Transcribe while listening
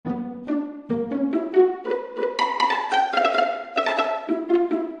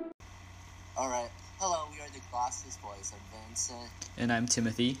And I'm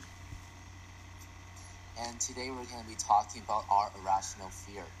Timothy. And today we're going to be talking about our irrational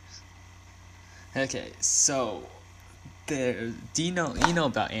fear. Okay, so do you know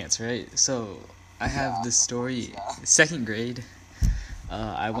about ants, right? So I have this story. Yeah. Second grade,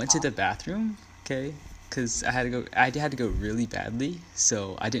 I went to the bathroom, okay, because I had to go really badly,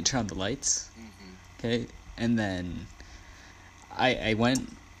 so I didn't turn on the lights, okay, and then I went,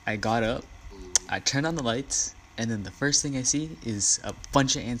 I got up, I turned on the lights, and then the first thing I see is a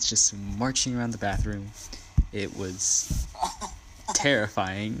bunch of ants just marching around the bathroom. It was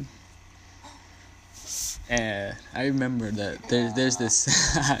terrifying. And I remember that there's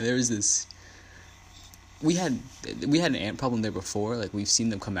this we had an ant problem there before. Like, we've seen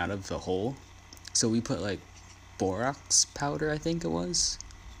them come out of the hole, so we put like borax powder, I think it was,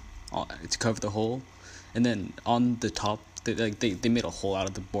 to cover the hole, and then on the top they made a hole out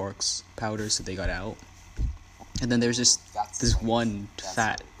of the borax powder, so they got out. And then there's just this one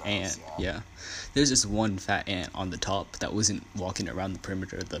fat ant. Yeah, there's this one fat ant on the top that wasn't walking around the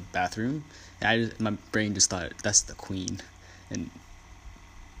perimeter of the bathroom. And my brain just thought, that's the queen. And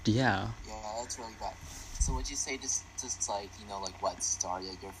yeah. Yeah, that's really bad. So would you say this just like what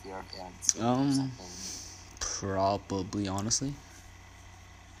started your fear of ants? Or something? Probably, honestly.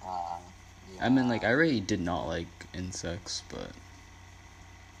 Yeah. I mean, like, I really did not like insects, but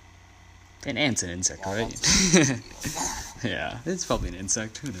an ant's an insect, right? Yeah, it's probably an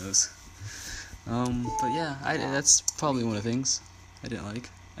insect. Who knows? But yeah, that's probably one of the things I didn't like.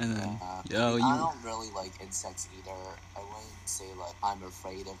 And then, I don't really like insects either. I wouldn't say like I'm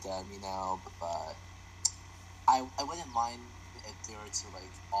afraid of them, but I wouldn't mind if they were to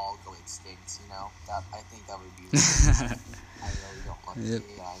like all go extinct. That I think that would be. I really don't want to.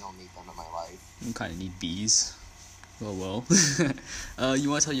 I don't need them in my life. You kind of need bees. Well. You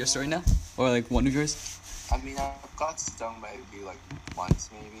want to tell your story now, or like one of yours? I mean, I've got stung maybe like once,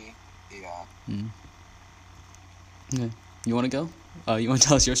 maybe. Yeah. Okay. You want to go? You want to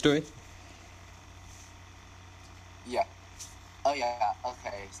tell us your story? Yeah. Oh yeah.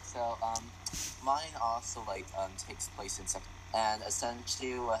 Okay. So mine also takes place in second, and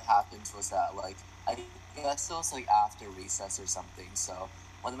essentially what happened was that I guess it was after recess or something. So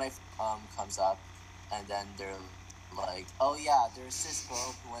one of my comes up, and then they're like, oh yeah, there's this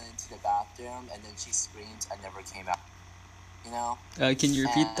girl who went into the bathroom and then she screamed and never came out. Can you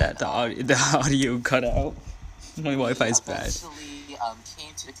repeat that? The audio cut out. My Wi-Fi's bad. We eventually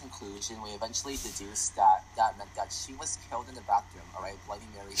came to the conclusion. We eventually deduced that meant that she was killed in the bathroom. All right, Bloody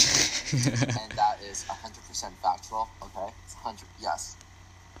Mary, and that is 100% factual. Okay, it's 100. Yes.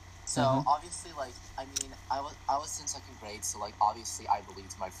 So obviously, I was in second grade, so obviously I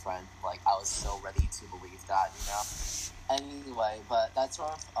believed my friend. I was so ready to believe that, Anyway, but that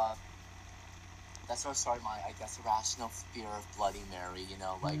sort of started my, I guess, irrational fear of Bloody Mary.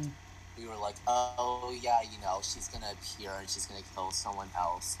 We were like, oh yeah, she's gonna appear and she's gonna kill someone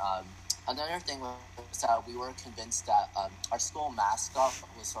else. Another thing was that we were convinced that our school mascot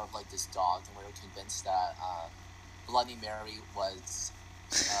was sort of like this dog, and we were convinced that Bloody Mary was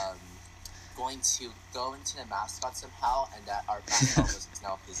going to go into the mascot somehow, and that our mascot was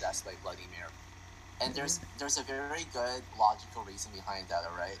now possessed by Bloody Mary. And there's a very good logical reason behind that,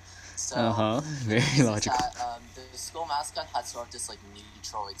 alright? So very logical. The school mascot had sort of this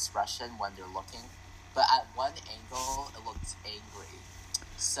neutral expression when they're looking, but at one angle it looked angry.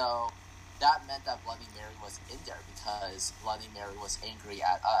 So that meant that Bloody Mary was in there because Bloody Mary was angry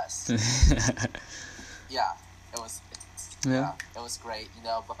at us. Yeah, it was. It was great,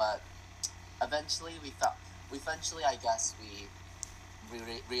 But eventually I guess we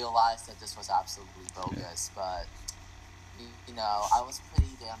realized that this was absolutely bogus. But I was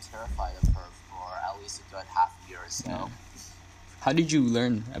pretty damn terrified of her for at least a good half a year or so. Yeah. How did you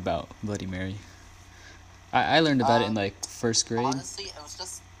learn about Bloody Mary? I learned about it in first grade. Honestly, it was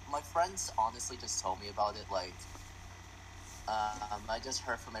just my friends. Honestly, just told me about it. I just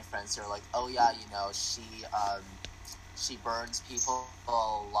heard from my friends. They're like, "Oh yeah, she burns people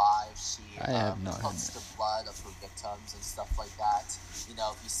alive. She puts the blood of her victims and stuff like that.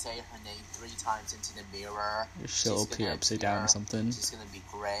 If you say her name 3 times into the mirror, she'll appear upside down or something. She's gonna be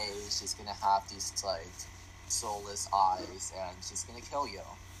gray. She's gonna have these soulless eyes, and she's gonna kill you."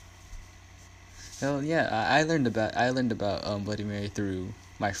 Well, yeah, I learned about Bloody Mary through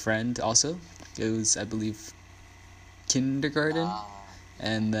my friend. Also, it was, I believe, kindergarten,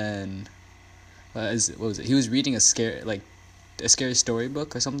 and then. What was it? He was reading a scary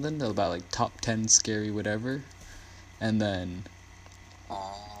storybook or something about top 10 scary whatever, and then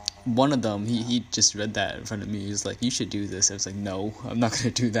one of them he just read that in front of me. He was like, "You should do this." I was like, "No, I'm not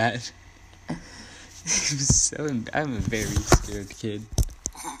gonna do that." I'm a very scared kid.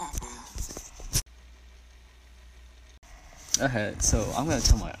 Okay, so I'm gonna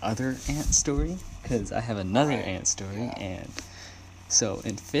tell my other ant story because I have another ant story, and so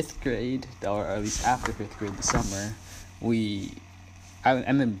in 5th grade, or at least after 5th grade, the summer,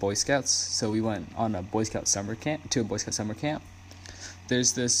 I'm in Boy Scouts, so we went on a Boy Scout summer camp.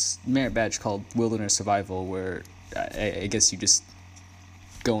 There's this merit badge called Wilderness Survival, where I guess you just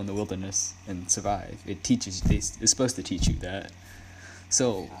go in the wilderness and survive. It's supposed to teach you that.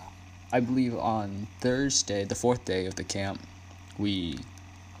 So, I believe on Thursday, the 4th day of the camp, we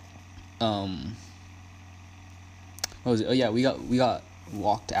what was it? Oh yeah, we got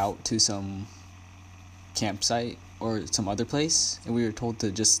walked out to some campsite or some other place, and we were told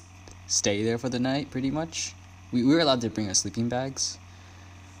to just stay there for the night. Pretty much, we were allowed to bring our sleeping bags,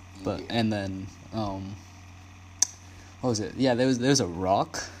 but and then what was it? Yeah, there was a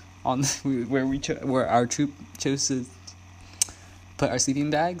rock on where our troop chose to put our sleeping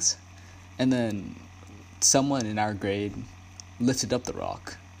bags, and then someone in our grade lifted up the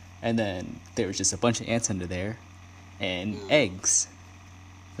rock, and then there was just a bunch of ants under there, and eggs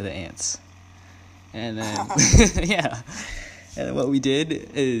for the ants. And then yeah, and what we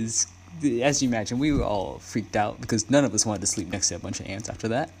did is, as you imagine, we were all freaked out because none of us wanted to sleep next to a bunch of ants after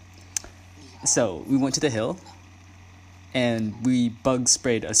that. So we went to the hill, and we bug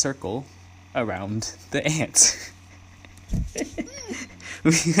sprayed a circle around the ants.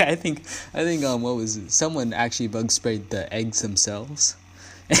 I think what was it? Someone actually bug sprayed the eggs themselves.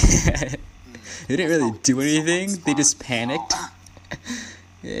 They didn't really do anything. They just panicked.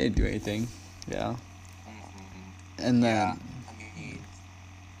 They didn't do anything. Yeah. And then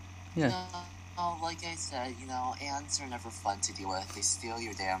like I said, ants are never fun to deal with. They steal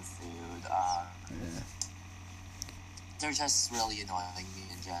your damn food. They're just really annoying me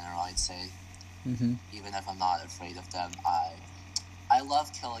in general, I'd say. Mm-hmm. Even if I'm not afraid of them, I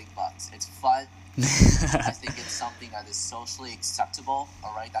love killing bugs. It's fun. I think it's something that is socially acceptable.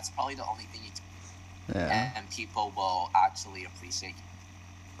 All right, that's probably the only thing you can. Yeah. And people will actually appreciate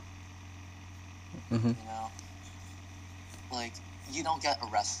you. Mm-hmm. Like, you don't get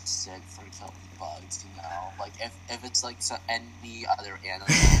arrested for killing bugs. Like if it's like any other animal,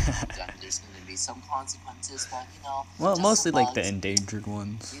 then there's going to be some consequences. But well, just mostly bugs, like the endangered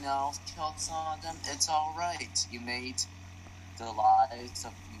ones. Killed some of them. It's all right. You made the lives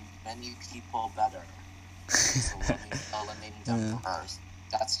of many people better. So eliminating them from Earth.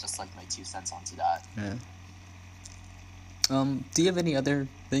 That's just like my 2 cents onto that. Yeah. Do you have any other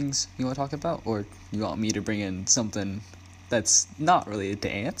things you want to talk about, or you want me to bring in something that's not related to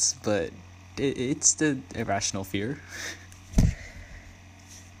ants, but it's the irrational fear?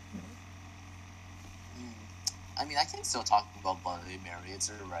 I mean, I can still talk about Bloody Mary.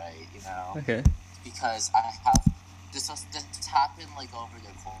 It's alright, Okay. Because I have this happened like over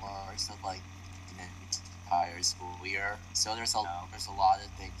the course of like an entire school year. So there's a lot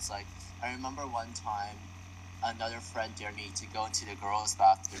of things. Like I remember one time, another friend dared me to go into the girls'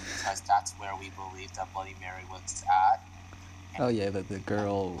 bathroom because that's where we believed that Bloody Mary was at. Oh yeah, the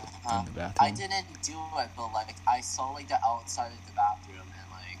girl in the bathroom. I didn't do it, but like I saw like the outside of the bathroom, and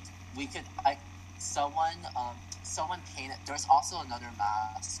like someone painted. There's also another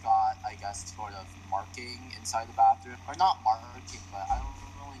mascot, I guess, sort of marking inside the bathroom, or not marking, but I don't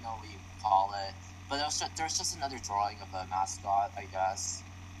really know what you call it. But there's just another drawing of a mascot, I guess,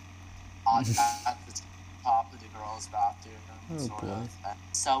 at the top of the girls' bathroom, sort of. And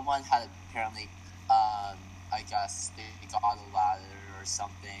someone had apparently, I guess they got a ladder or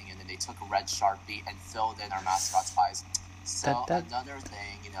something, and then they took a red Sharpie and filled in our mascot's eyes. So another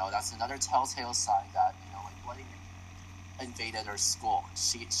thing, that's another telltale sign that, like Bloody Mary invaded our school.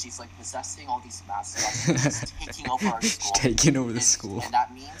 She's like possessing all these mascots and just taking over our school. Taking over the school. And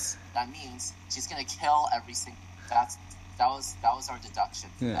that means she's gonna kill every single. That was our deduction.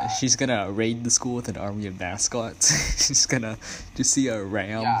 Yeah, she's gonna raid the school with an army of mascots. She's gonna just see a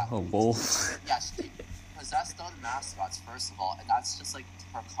ram, a wolf. Yeah, she possessed all the mascots first of all, and that's just like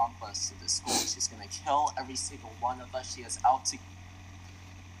her conquest to the school. She's gonna kill every single one of us. She is out to.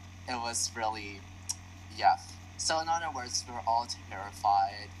 It was really, yeah. So in other words, we were all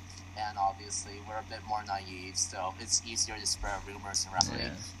terrified, and obviously we're a bit more naive, so it's easier to spread rumors around.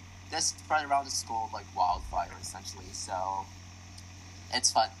 Yeah. This spread around the school like wildfire, essentially. So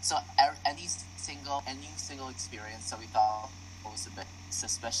it's fun. So any single experience that we thought was a bit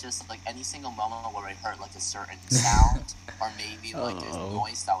suspicious, like any single moment where we heard like a certain sound or maybe like a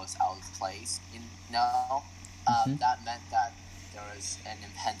noise that was out of place, that meant that there was an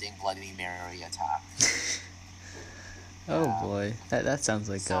impending Bloody Mary attack. Oh boy, that sounds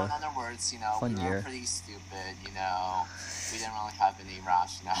like So a in other words, fun we were year. pretty stupid. We didn't really have any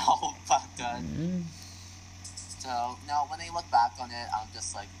rationale back then. Mm. So now when I look back on it, I'm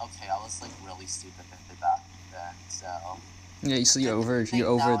just like, okay, I was like really stupid back then. So Yeah, so you're over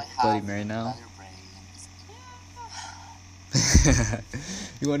now I Bloody have Mary now. better brains.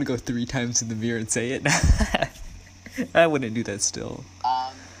 You want to go 3 times in the mirror and say it? I wouldn't do that still.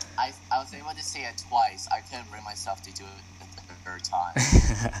 I was able to say it twice. I couldn't bring myself to do it the third time.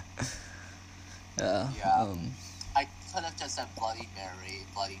 Yeah. I could have just said Bloody Mary,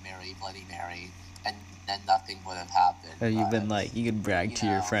 Bloody Mary, Bloody Mary, and then nothing would have happened. You've been like, you could brag to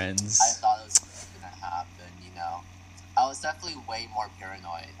your friends. I thought it was going to happen, I was definitely way more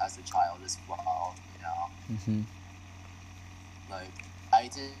paranoid as a child as well, Mm-hmm. Like, I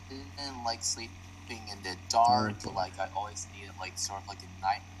didn't like sleeping in the dark. Oh, like, I always needed, like, sort of like a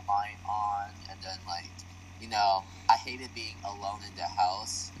night light on, and then, like, I hated being alone in the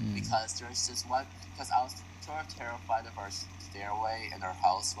house because there's this one, because I was sort of terrified of our stairway in our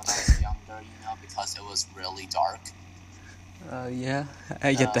house when I was younger, because it was really dark. Yeah,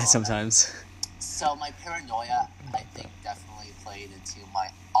 I get that sometimes. So my paranoia, I think, definitely played into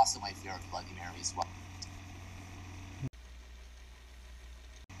my fear of Bloody Mary as well.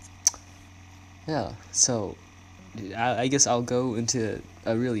 Yeah, so I guess I'll go into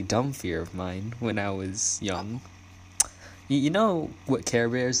a really dumb fear of mine when I was young. You know what Care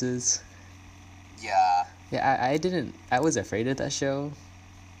Bears is? Yeah. Yeah, I was afraid of that show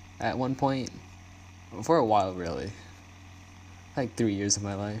at one point. For a while, really. Like 3 years of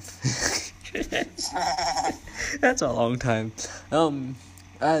my life. That's a long time.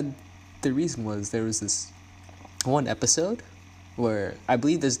 The reason was there was this one episode where I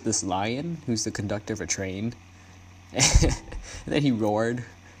believe there's this lion who's the conductor of a train. And then he roared,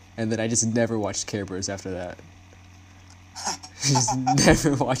 and then I just never watched Care Bears after that. Just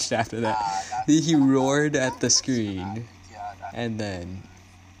never watched after that. He roared at the screen, and then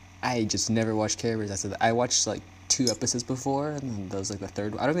I just never watched Care Bears after that. I watched like 2 episodes before, and then that was like the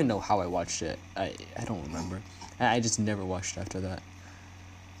third one. I don't even know how I watched it. I don't remember. I just never watched after that.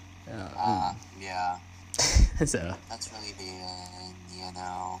 Yeah. So. That's really the end,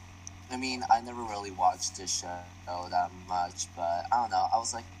 I mean, I never really watched this show that much, but I don't know. I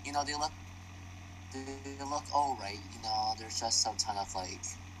was like, they look alright, There's just some kind of like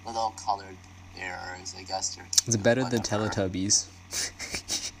little colored errors. I guess they're cute, It's better than whatever. Teletubbies.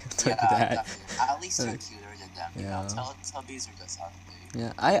 Yeah, that. definitely. At least they're cuter than them. Yeah. Teletubbies are just ugly.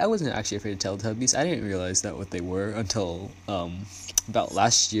 Yeah, I wasn't actually afraid of Teletubbies. I didn't realize that what they were until about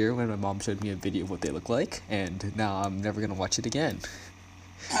last year when my mom showed me a video of what they look like, and now I'm never gonna watch it again.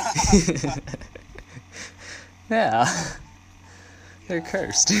 Yeah, they're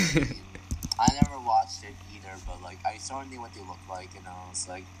cursed. I never watched it either, but like I sort of knew what they look like, and I was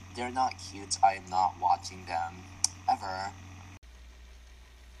like, they're not cute. I am not watching them ever.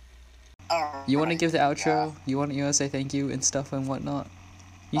 You want to give the outro? Yeah. You want to say thank you and stuff and whatnot?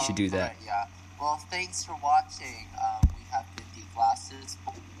 You should do that. Right, yeah. Well, thanks for watching.